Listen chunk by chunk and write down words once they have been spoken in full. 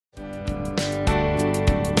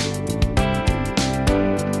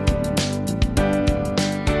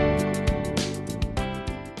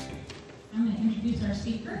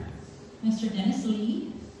Mr. Dennis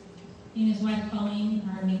Lee. He and his wife Colleen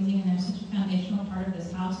are amazing, and they're such a foundational part of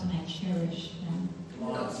this house, and I cherish them. So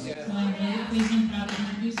I'm really pleased and proud to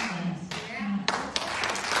introduce Dennis.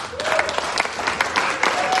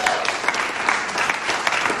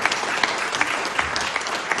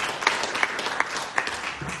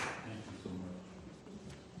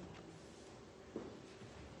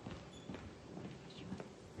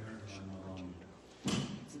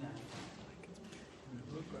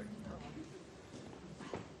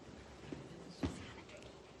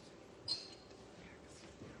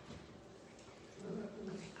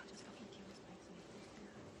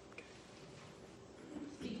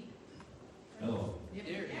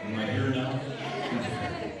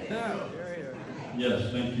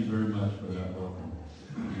 Yes, thank you very much for that welcome.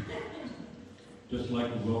 Just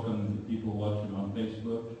like to welcome the people watching on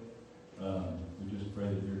Facebook. We just pray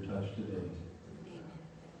that you're touched today.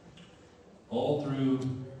 All through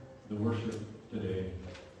the worship today,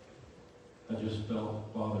 I just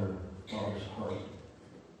felt Father's heart.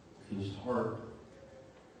 His heart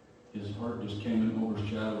just came and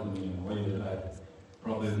overshadowed me in a way that I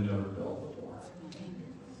probably have never felt before.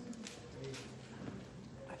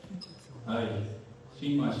 I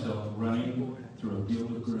see myself running through a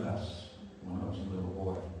field of grass when I was a little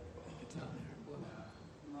boy.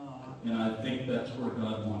 And I think that's where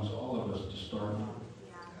God wants all of us to start.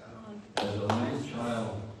 As a little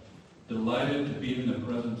child, delighted to be in the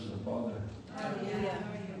presence of Father.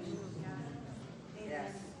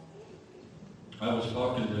 I was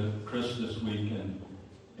talking to Chris this week,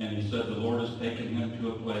 and he said the Lord has taken him to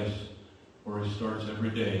a place where he starts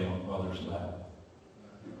every day on Father's lap.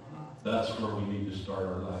 That's where we need to start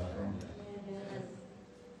our life from.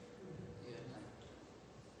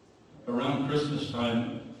 Around Christmas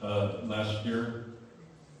time last year,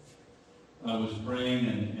 I was praying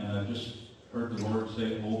and I just heard the Lord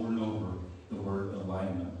say over and over the word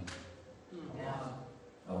alignment.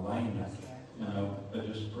 Alignment. And I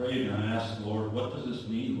just prayed and I asked the Lord, what does this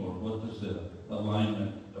mean, Lord? What is the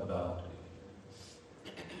alignment about?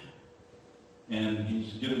 And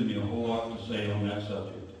He's given me a whole lot to say on that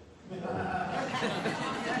subject.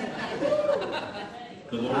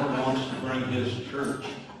 The Lord wants to bring His church,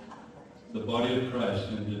 the body of Christ,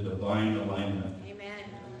 into divine alignment. Amen.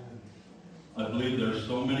 I believe there's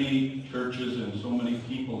so many churches and so many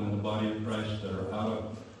people in the body of Christ that are out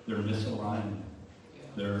of, they're misaligned.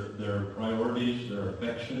 Their priorities, their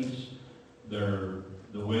affections, the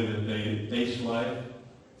way that they face life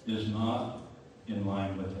is not in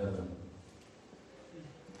line with heaven.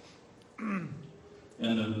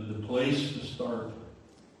 And the place to start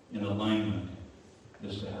in alignment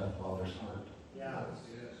is to have Father's heart. Yeah.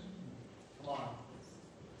 Come on.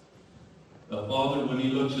 A father, when he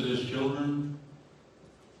looks at his children,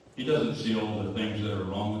 he doesn't see all the things that are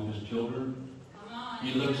wrong with his children.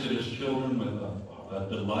 He looks at his children with a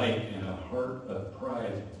delight and a heart of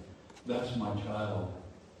pride. That's my child.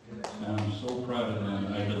 And I'm so proud of them,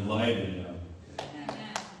 and I delight in them.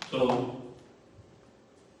 So,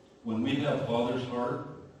 when we have Father's heart,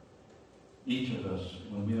 each of us,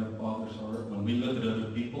 when we have Father's heart, when we look at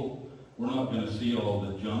other people, we're not going to see all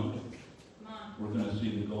the junk. We're going to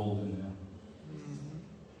see the gold in them.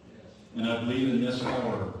 And I believe in this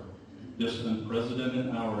hour, this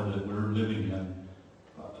unprecedented hour that we're living in,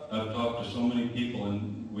 I've talked to so many people,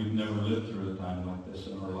 and we've never lived through a time like this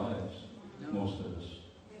in our lives, most of us.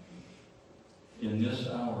 In this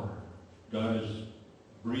hour, God is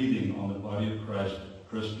breathing on the body of Christ.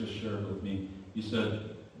 Chris just shared with me. He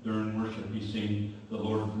said during worship he's seen the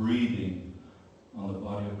Lord breathing on the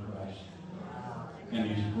body of Christ.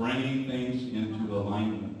 And He's bringing things into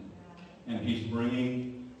alignment. And He's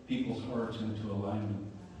bringing people's hearts into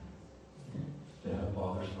alignment. To have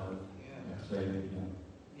Father's heart. I'll say it again.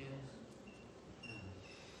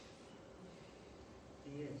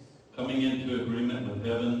 Coming into agreement with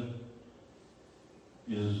heaven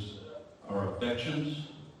is our affections.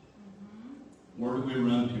 Where do we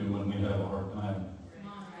run to when we have a hard time?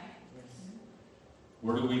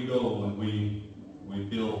 Where do we go when we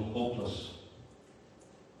feel hopeless?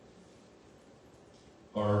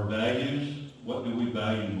 Our values, what do we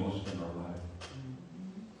value most in our life?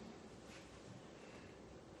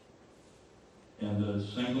 And the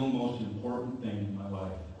single most important thing in my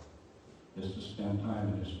life is to spend time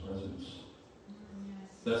in His presence.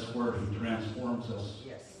 That's where He transforms us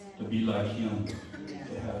to be like Him,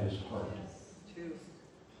 to have His heart.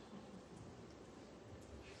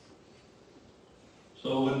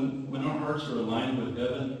 So when our hearts are aligned with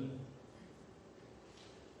heaven,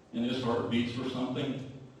 and His heart beats for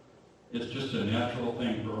something, it's just a natural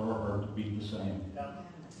thing for our heart to beat the same.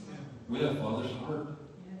 We have Father's heart.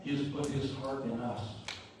 He has put His heart in us.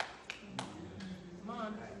 Come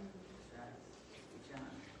on.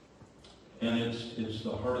 And it's the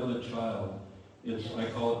heart of the child. I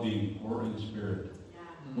call it being poor in spirit.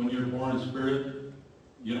 When you're poor in spirit,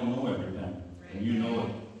 you don't know everything. And you know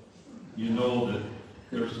it. You know that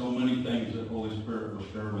there are so many things that Holy Spirit will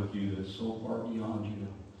share with you that's so far beyond you.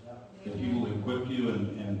 That He will equip you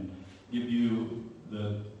and give you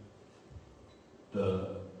the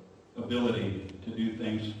ability to do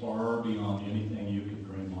things far beyond anything you could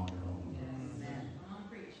dream on your own. Amen. Come on,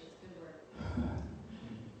 preach. It's good work.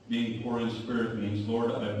 Being poor in spirit means,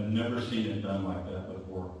 Lord, I've never seen it done like that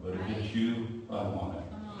before, but if it's you, I want it.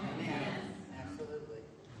 Come on. Amen. Yes. Absolutely.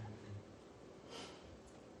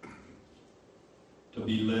 To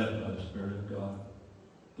be led by the Spirit of God,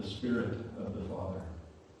 the Spirit of the Father.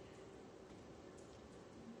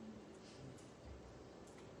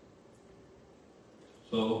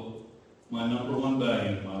 So, my number one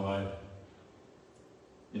value in my life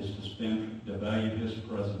is to value His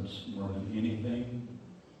presence more than anything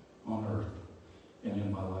on earth and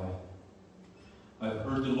in my life. I've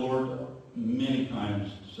heard the Lord many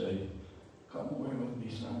times say, "Come away with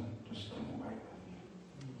me, son. Just come away with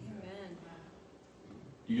me." Amen.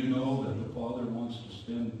 Do you know that the Father wants to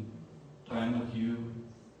spend time with you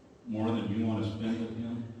more than you want to spend with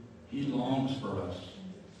Him? He longs for us.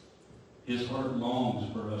 His heart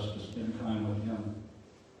longs for us to spend time with Him.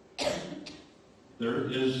 There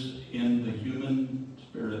is in the human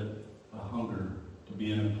spirit a hunger to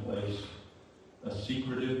be in a place, a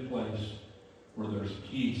secretive place, where there's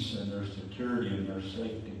peace and there's security and there's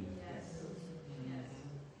safety. Yes. Yes.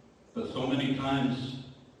 But so many times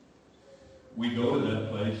we go to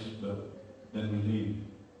that place, but then we leave.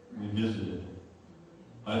 We visit it.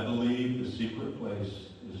 I believe the secret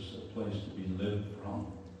place is a place to be lived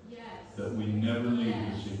from. Yes. That we never leave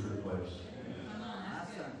the secret place. Come on,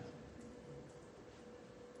 that's good.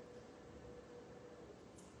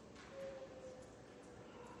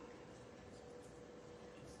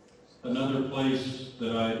 Awesome. Another place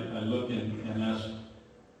that I look in and ask,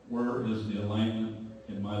 where is the alignment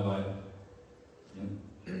in my life?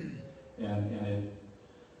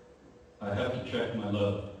 I have to check my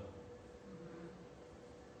love.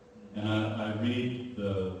 And I read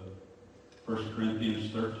the 1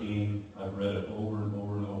 Corinthians 13. I've read it over and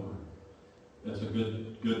over and over. It's a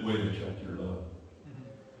good way to check your love.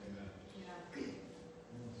 Yeah.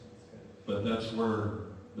 But that's where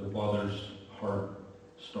the Father's heart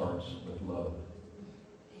starts with love.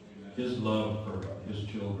 His love for His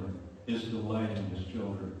children. His delight in His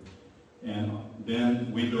children. And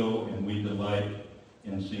then we go and we delight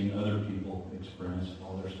in seeing other people experience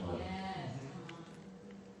Father's heart. Yes.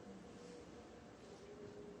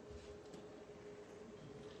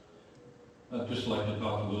 I'd just like to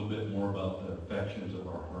talk a little bit more about the affections of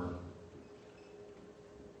our heart.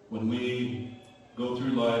 When we go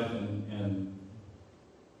through life and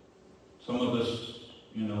some of us,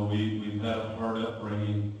 we've had a hard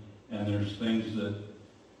upbringing and there's things that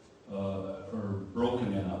are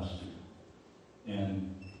broken in us.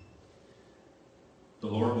 And the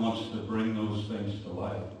Lord wants to bring those things to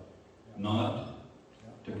light, not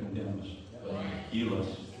to condemn us, but to heal us.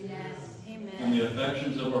 Yes. And the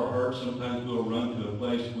affections of our heart, sometimes we'll run to a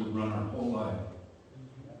place we've run our whole life.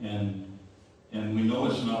 And we know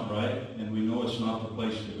it's not right, and we know it's not the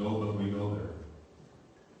place to go, but we go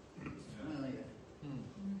there. Hallelujah.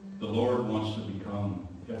 The Lord wants to become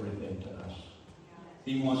everything to us.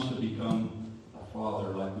 He wants to become a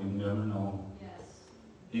father like we've never known. Yes.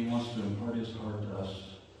 He wants to impart His heart to us,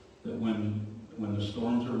 that when the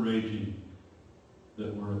storms are raging,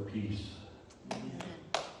 that we're at peace.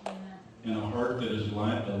 And a heart that is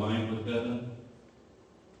aligned with heaven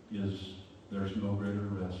there's no greater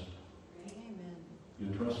rest. Amen.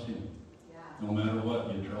 You trust Him. Yeah. No matter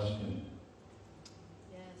what, you trust Him.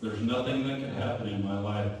 Yes. There's nothing that can happen in my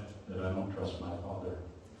life that I don't trust my Father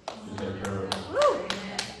to take care of. Woo!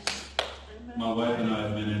 My wife and I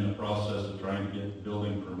have been in the process of trying to get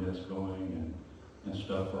building permits going and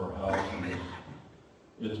stuff for our house. And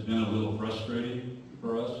it's been a little frustrating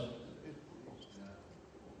for us.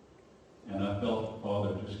 And I felt the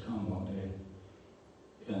Father just come one day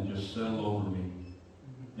and just settle over me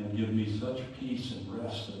and give me such peace and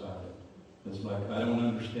rest about it. It's like, I don't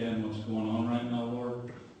understand what's going on right now,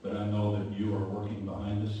 Lord, but I know that you are working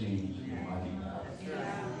behind the scenes in a mighty manner.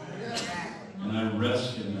 And I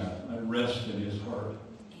rest in that. I rest in His heart.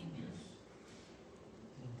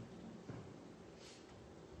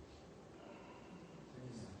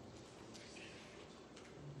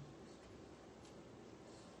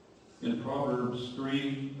 In Proverbs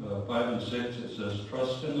 3, 5 and 6, it says,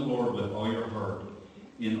 "Trust in the Lord with all your heart,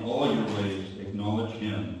 In all your ways, acknowledge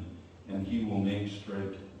him, and he will make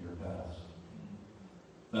straight your paths.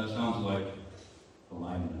 That sounds like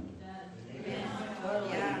alignment.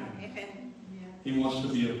 Yeah. Amen. He wants to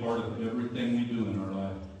be a part of everything we do in our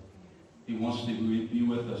life. He wants to be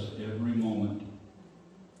with us every moment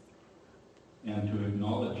and to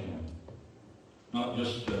acknowledge him. Not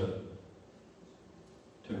just to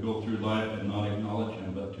go through life and not acknowledge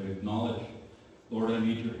him, but to acknowledge, Lord, I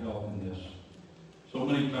need your help in this. So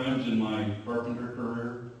many times in my carpenter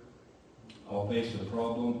career, I'll face a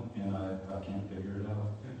problem and I can't figure it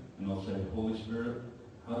out. And I'll say, Holy Spirit,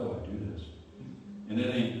 how do I do this? And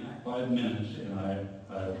it ain't 5 minutes and I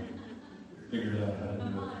figured out how to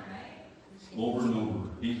do it. Over and over.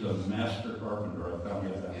 He's a master carpenter, I found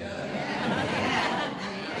that out.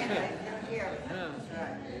 That's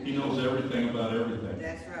right. He knows everything about everything.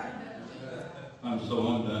 That's right. I'm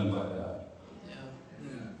so undone by that.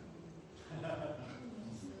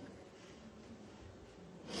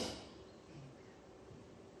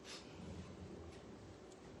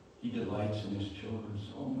 He delights in his children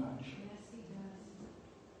so much.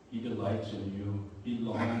 He delights in you. He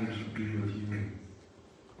longs to be with you.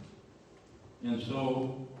 And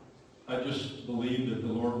so I just believe that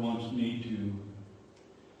the Lord wants me to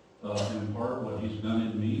impart what he's done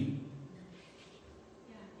in me,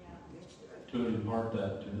 to impart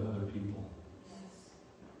that to the other people.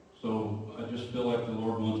 So I just feel like the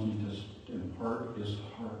Lord wants me to impart his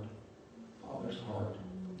heart, Father's heart.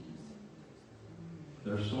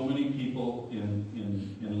 There's so many people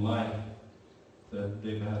in life that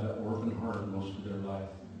they've had an orphan heart most of their life.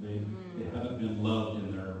 They haven't been loved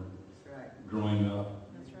in their growing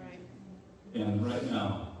up. That's right. And right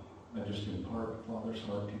now, I just impart Father's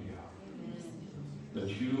heart to you. That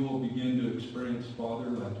you will begin to experience Father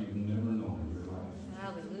like you've never known in your life.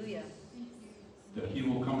 Hallelujah. That he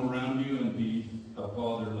will come around you and be